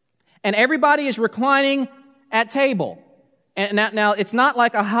 And everybody is reclining at table. And now it's not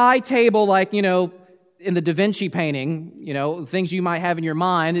like a high table like, in the Da Vinci painting, things you might have in your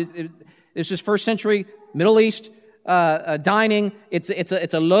mind. It's just first century Middle East dining.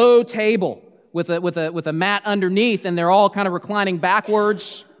 It's a low table with a mat underneath, and they're all kind of reclining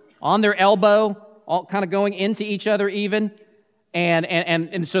backwards on their elbow, all kind of going into each other even.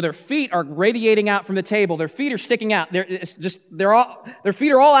 And so their feet are radiating out from the table. Their feet are sticking out. Their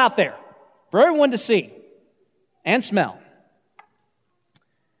feet are all out there for everyone to see and smell.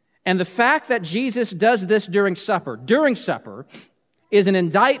 And the fact that Jesus does this during supper is an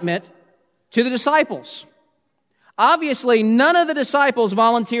indictment to the disciples. Obviously, none of the disciples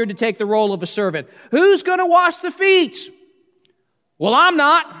volunteered to take the role of a servant. Who's going to wash the feet? Well, I'm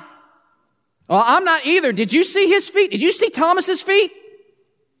not. Well, I'm not either. Did you see his feet? Did you see Thomas's feet?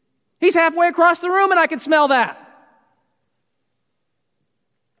 He's halfway across the room and I can smell that.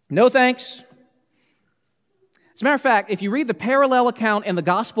 No thanks. As a matter of fact, if you read the parallel account in the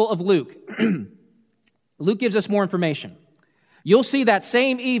Gospel of Luke, Luke gives us more information. You'll see that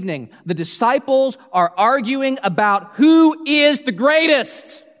same evening, the disciples are arguing about who is the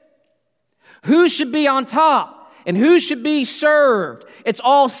greatest, who should be on top, and who should be served. It's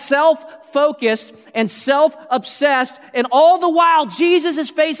all self-focused and self-obsessed, and all the while, Jesus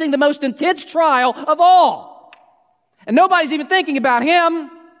is facing the most intense trial of all. And nobody's even thinking about him.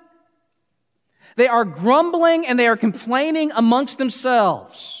 They are grumbling and they are complaining amongst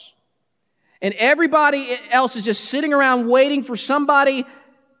themselves. And everybody else is just sitting around waiting for somebody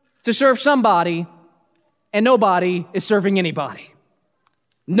to serve somebody, and nobody is serving anybody.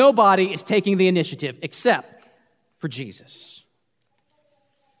 Nobody is taking the initiative except for Jesus.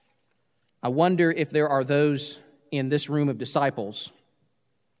 I wonder if there are those in this room of disciples,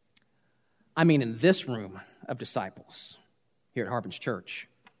 in this room of disciples here at Harbin's Church.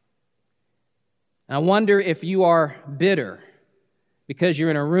 And I wonder if you are bitter because you're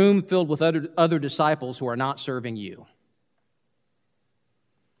in a room filled with other disciples who are not serving you.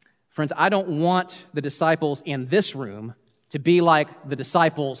 Friends, I don't want the disciples in this room to be like the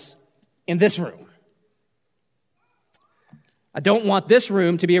disciples in this room. I don't want this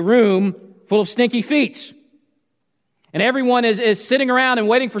room to be a room full of stinky feet. And everyone is sitting around and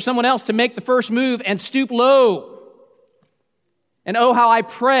waiting for someone else to make the first move and stoop low. And oh, how I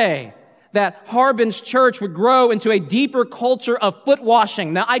pray that Harbin's church would grow into a deeper culture of foot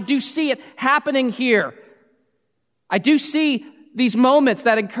washing. Now, I do see it happening here. I do see these moments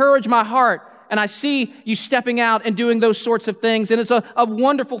that encourage my heart, and I see you stepping out and doing those sorts of things, and it's a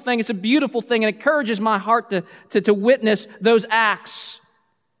wonderful thing. It's a beautiful thing. It encourages my heart to witness those acts.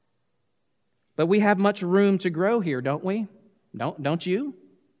 But we have much room to grow here, don't we? Don't you?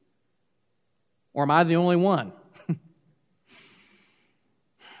 Or am I the only one?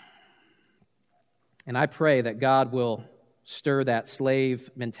 And I pray that God will stir that slave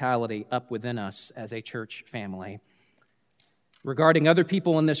mentality up within us as a church family, regarding other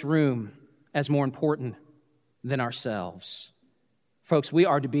people in this room as more important than ourselves. Folks, we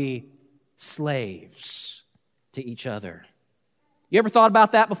are to be slaves to each other. You ever thought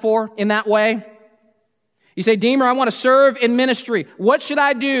about that before in that way? You say, Deemer, I want to serve in ministry. What should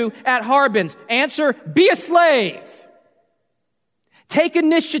I do at Harbin's? Answer, be a slave. Take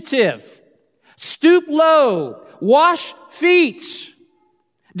initiative. Stoop low. Wash feet.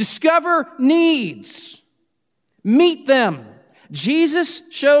 Discover needs. Meet them. Jesus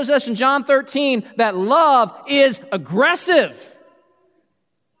shows us in John 13 that love is aggressive.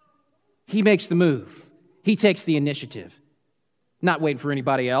 He makes the move. He takes the initiative. Not waiting for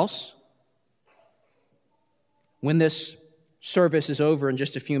anybody else. When this service is over in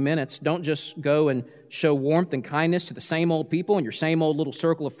just a few minutes, don't just go and show warmth and kindness to the same old people in your same old little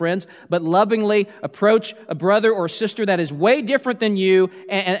circle of friends, but lovingly approach a brother or sister that is way different than you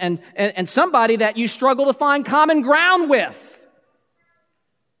and somebody that you struggle to find common ground with.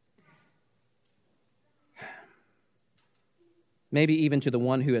 Maybe even to the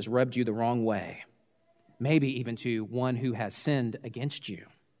one who has rubbed you the wrong way. Maybe even to one who has sinned against you.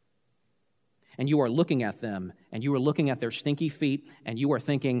 And you are looking at them, and you are looking at their stinky feet, and you are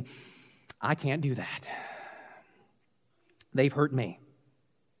thinking, I can't do that. They've hurt me.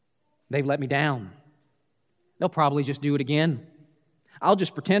 They've let me down. They'll probably just do it again. I'll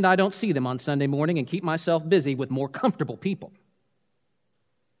just pretend I don't see them on Sunday morning and keep myself busy with more comfortable people.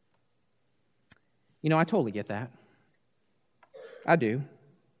 You know, I totally get that. I do.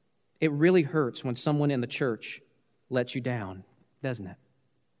 It really hurts when someone in the church lets you down, doesn't it?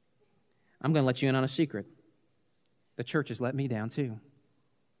 I'm going to let you in on a secret. The church has let me down too.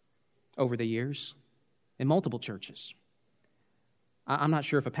 Over the years, in multiple churches. I'm not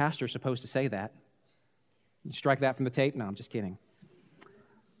sure if a pastor is supposed to say that. You strike that from the tape? No, I'm just kidding.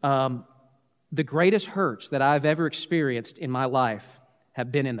 The greatest hurts that I've ever experienced in my life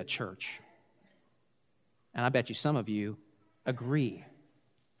have been in the church. And I bet you some of you agree.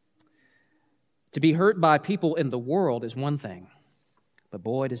 To be hurt by people in the world is one thing, but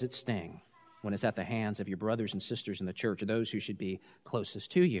boy, does it sting when it's at the hands of your brothers and sisters in the church, or those who should be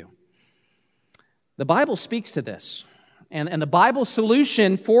closest to you. The Bible speaks to this, and the Bible's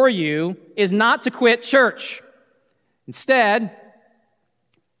solution for you is not to quit church. Instead,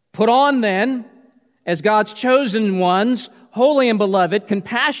 put on then, as God's chosen ones, holy and beloved,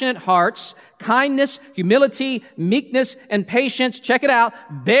 compassionate hearts, kindness, humility, meekness, and patience. Check it out,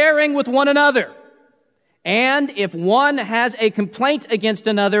 bearing with one another. And if one has a complaint against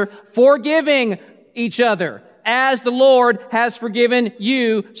another, forgiving each other. As the Lord has forgiven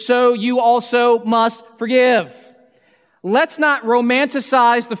you, so you also must forgive. Let's not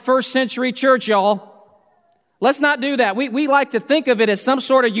romanticize the first century church, y'all. Let's not do that. We like to think of it as some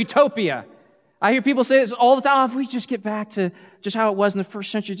sort of utopia. I hear people say this all the time, if we just get back to just how it was in the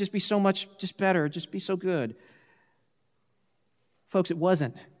first century, just be so much just better, just be so good. Folks, it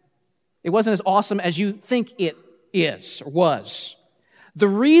wasn't. It wasn't as awesome as you think it is or was. The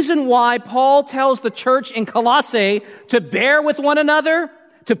reason why Paul tells the church in Colossae to bear with one another,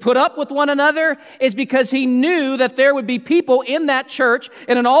 to put up with one another, is because he knew that there would be people in that church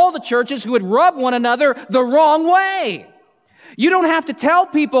and in all the churches who would rub one another the wrong way. You don't have to tell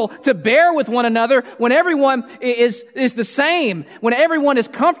people to bear with one another when everyone is the same, when everyone is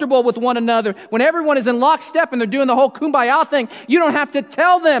comfortable with one another, when everyone is in lockstep and they're doing the whole kumbaya thing. You don't have to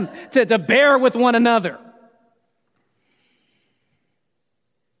tell them to bear with one another.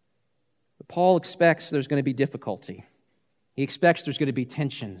 But Paul expects there's going to be difficulty. He expects there's going to be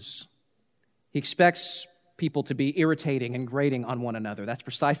tensions. He expects people to be irritating and grating on one another. That's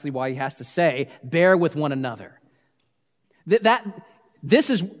precisely why he has to say, bear with one another. This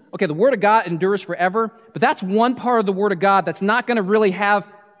is, okay, the Word of God endures forever, but that's one part of the Word of God that's not going to really have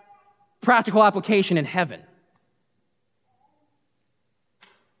practical application in heaven.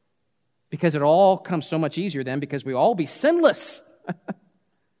 Because it all comes so much easier then, because we all be sinless.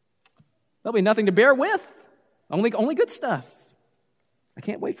 There'll be nothing to bear with. Only good stuff. I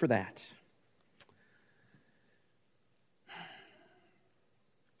can't wait for that.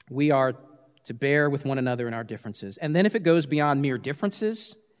 We are to bear with one another in our differences. And then if it goes beyond mere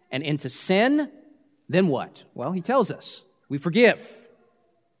differences and into sin, then what? Well, he tells us, we forgive.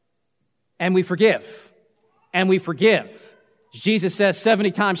 And we forgive. And we forgive. Jesus says 70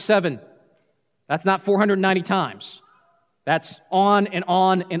 times 7. That's not 490 times. That's on and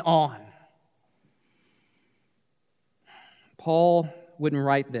on and on. Paul wouldn't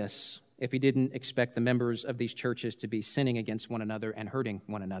write this if he didn't expect the members of these churches to be sinning against one another and hurting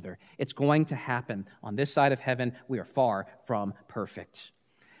one another. It's going to happen. On this side of heaven, we are far from perfect.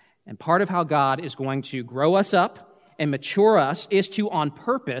 And part of how God is going to grow us up and mature us is to, on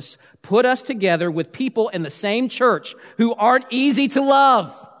purpose, put us together with people in the same church who aren't easy to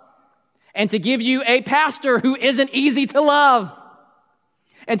love, and to give you a pastor who isn't easy to love,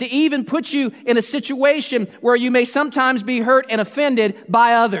 and to even put you in a situation where you may sometimes be hurt and offended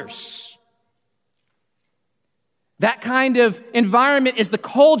by others. That kind of environment is the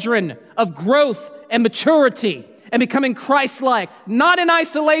cauldron of growth and maturity and becoming Christ-like, not in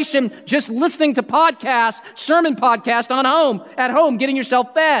isolation, just listening to podcasts, sermon podcasts at home, getting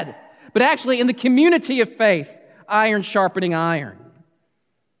yourself fed, but actually in the community of faith, iron sharpening iron.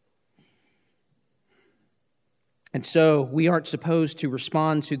 And so we aren't supposed to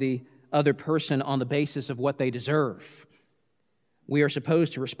respond to the other person on the basis of what they deserve. We are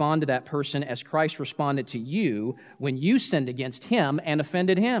supposed to respond to that person as Christ responded to you when you sinned against him and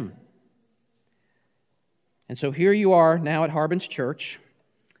offended him. And so here you are now at Harbin's church,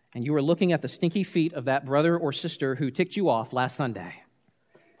 and you are looking at the stinky feet of that brother or sister who ticked you off last Sunday.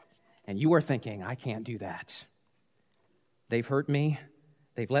 And you are thinking, I can't do that. They've hurt me,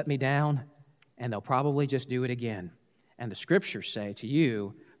 they've let me down, and they'll probably just do it again. And the scriptures say to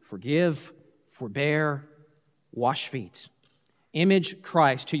you, forgive, forbear, wash feet. Image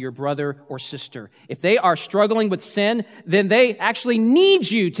Christ to your brother or sister. If they are struggling with sin, then they actually need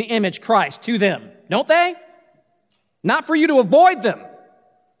you to image Christ to them, don't they? Not for you to avoid them,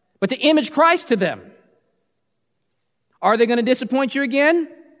 but to image Christ to them. Are they going to disappoint you again?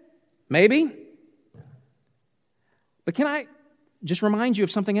 Maybe. But can I just remind you of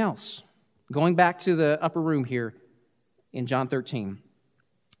something else? Going back to the upper room here in John 13.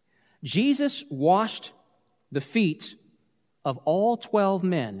 Jesus washed the feet of all 12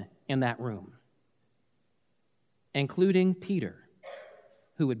 men in that room, including Peter,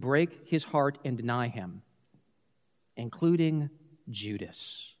 who would break his heart and deny him, including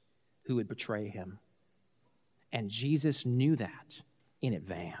Judas, who would betray him. And Jesus knew that in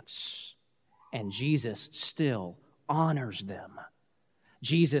advance. And Jesus still honors them.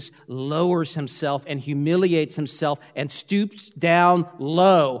 Jesus lowers himself and humiliates himself and stoops down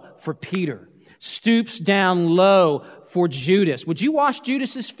low for Peter, stoops down low for Judas. Would you wash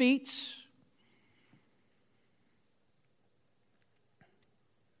Judas's feet?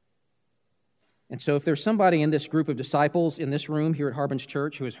 And so if there's somebody in this group of disciples in this room here at Harbin's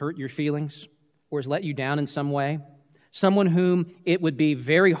Church who has hurt your feelings or has let you down in some way, someone whom it would be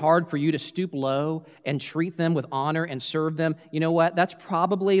very hard for you to stoop low and treat them with honor and serve them, you know what? That's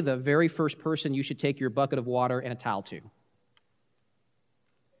probably the very first person you should take your bucket of water and a towel to.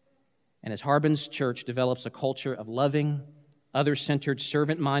 And as Harbin's Church develops a culture of loving, other-centered,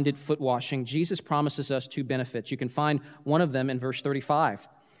 servant-minded foot washing, Jesus promises us two benefits. You can find one of them in verse 35.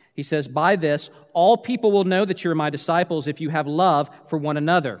 He says, by this, all people will know that you're my disciples if you have love for one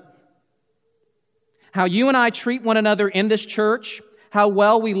another. How you and I treat one another in this church, how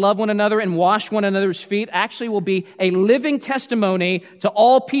well we love one another and wash one another's feet, actually will be a living testimony to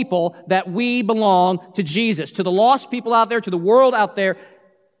all people that we belong to Jesus. To the lost people out there, to the world out there,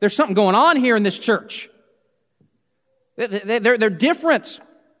 there's something going on here in this church. They're different.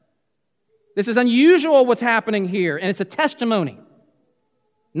 This is unusual what's happening here, and it's a testimony.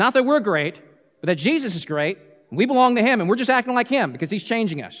 Not that we're great, but that Jesus is great, and we belong to him, and we're just acting like him because he's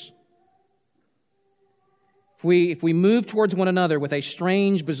changing us. If we move towards one another with a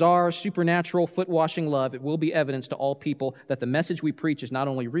strange, bizarre, supernatural, foot-washing love, it will be evidence to all people that the message we preach is not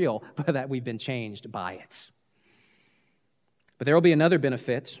only real, but that we've been changed by it. But there will be another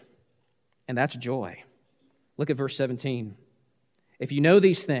benefit, and that's joy. Look at verse 17. If you know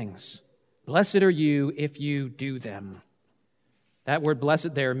these things, blessed are you if you do them. That word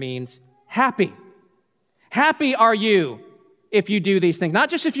blessed there means happy. Happy are you if you do these things. Not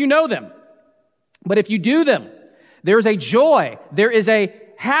just if you know them, but if you do them. There is a joy, there is a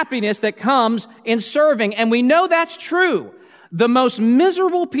happiness that comes in serving, and we know that's true. The most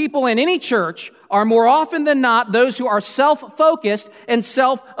miserable people in any church are more often than not those who are self-focused and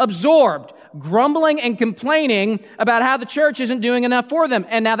self-absorbed, grumbling and complaining about how the church isn't doing enough for them.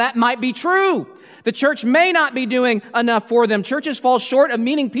 And now that might be true. The church may not be doing enough for them. Churches fall short of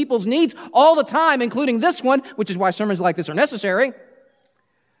meeting people's needs all the time, including this one, which is why sermons like this are necessary.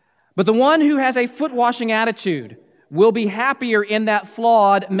 But the one who has a foot-washing attitude will be happier in that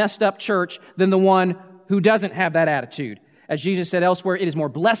flawed, messed up church than the one who doesn't have that attitude. As Jesus said elsewhere, it is more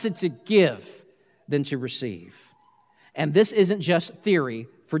blessed to give than to receive. And this isn't just theory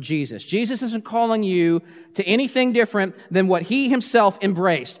for Jesus. Jesus isn't calling you to anything different than what he himself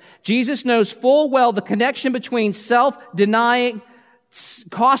embraced. Jesus knows full well the connection between self-denying,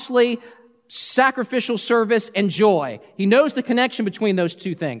 costly, sacrificial service and joy. He knows the connection between those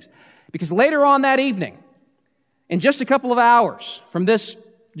two things. Because later on that evening, in just a couple of hours from this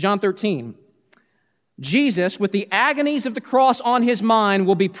John 13, Jesus, with the agonies of the cross on his mind,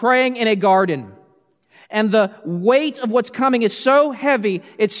 will be praying in a garden. And the weight of what's coming is so heavy,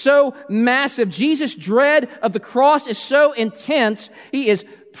 it's so massive. Jesus' dread of the cross is so intense, he is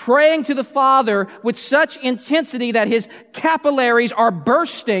praying to the Father with such intensity that his capillaries are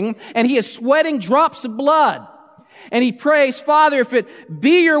bursting and he is sweating drops of blood. And he prays, Father, if it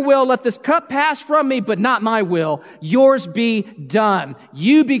be your will, let this cup pass from me, but not my will. Yours be done.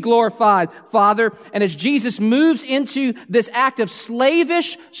 You be glorified, Father. And as Jesus moves into this act of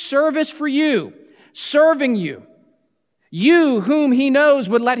slavish service for you, serving you, you whom he knows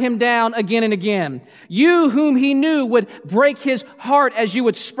would let him down again and again. You whom he knew would break his heart as you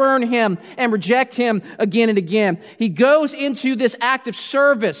would spurn him and reject him again and again. He goes into this act of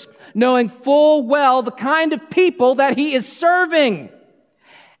service, knowing full well the kind of people that he is serving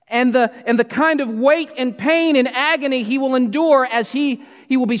and the kind of weight and pain and agony he will endure as he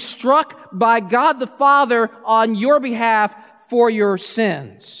will be struck by God the Father on your behalf for your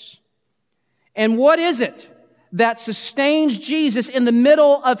sins. And what is it that sustains Jesus in the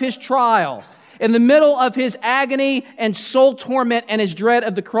middle of his trial, in the middle of his agony and soul torment and his dread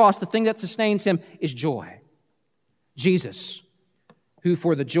of the cross? The thing that sustains him is joy. Jesus, who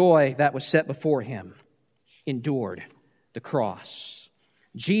for the joy that was set before him, endured the cross.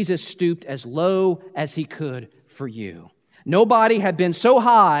 Jesus stooped as low as he could for you. Nobody had been so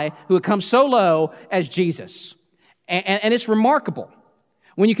high who had come so low as Jesus. And it's remarkable.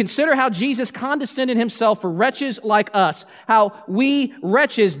 When you consider how Jesus condescended himself for wretches like us, how we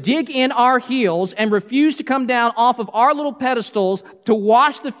wretches dig in our heels and refuse to come down off of our little pedestals to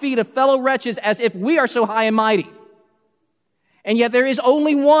wash the feet of fellow wretches as if we are so high and mighty. And yet there is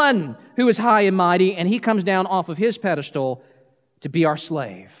only one who is high and mighty, and he comes down off of his pedestal to be our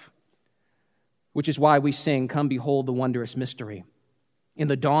slave. Which is why we sing, "Come behold the wondrous mystery," in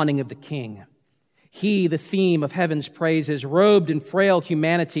the dawning of the King. He, the theme of heaven's praises, robed in frail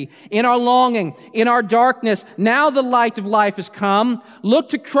humanity. In our longing, in our darkness, now the light of life has come. Look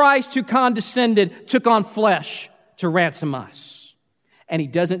to Christ who condescended, took on flesh to ransom us. And he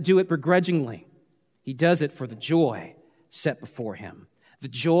doesn't do it begrudgingly. He does it for the joy set before him. The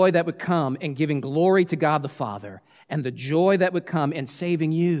joy that would come in giving glory to God the Father, and the joy that would come in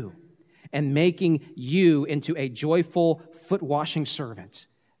saving you and making you into a joyful foot-washing servant,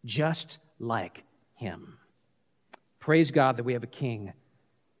 just like him. Praise God that we have a King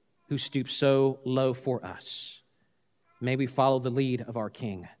who stoops so low for us. May we follow the lead of our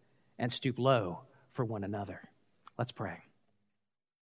King and stoop low for one another. Let's pray.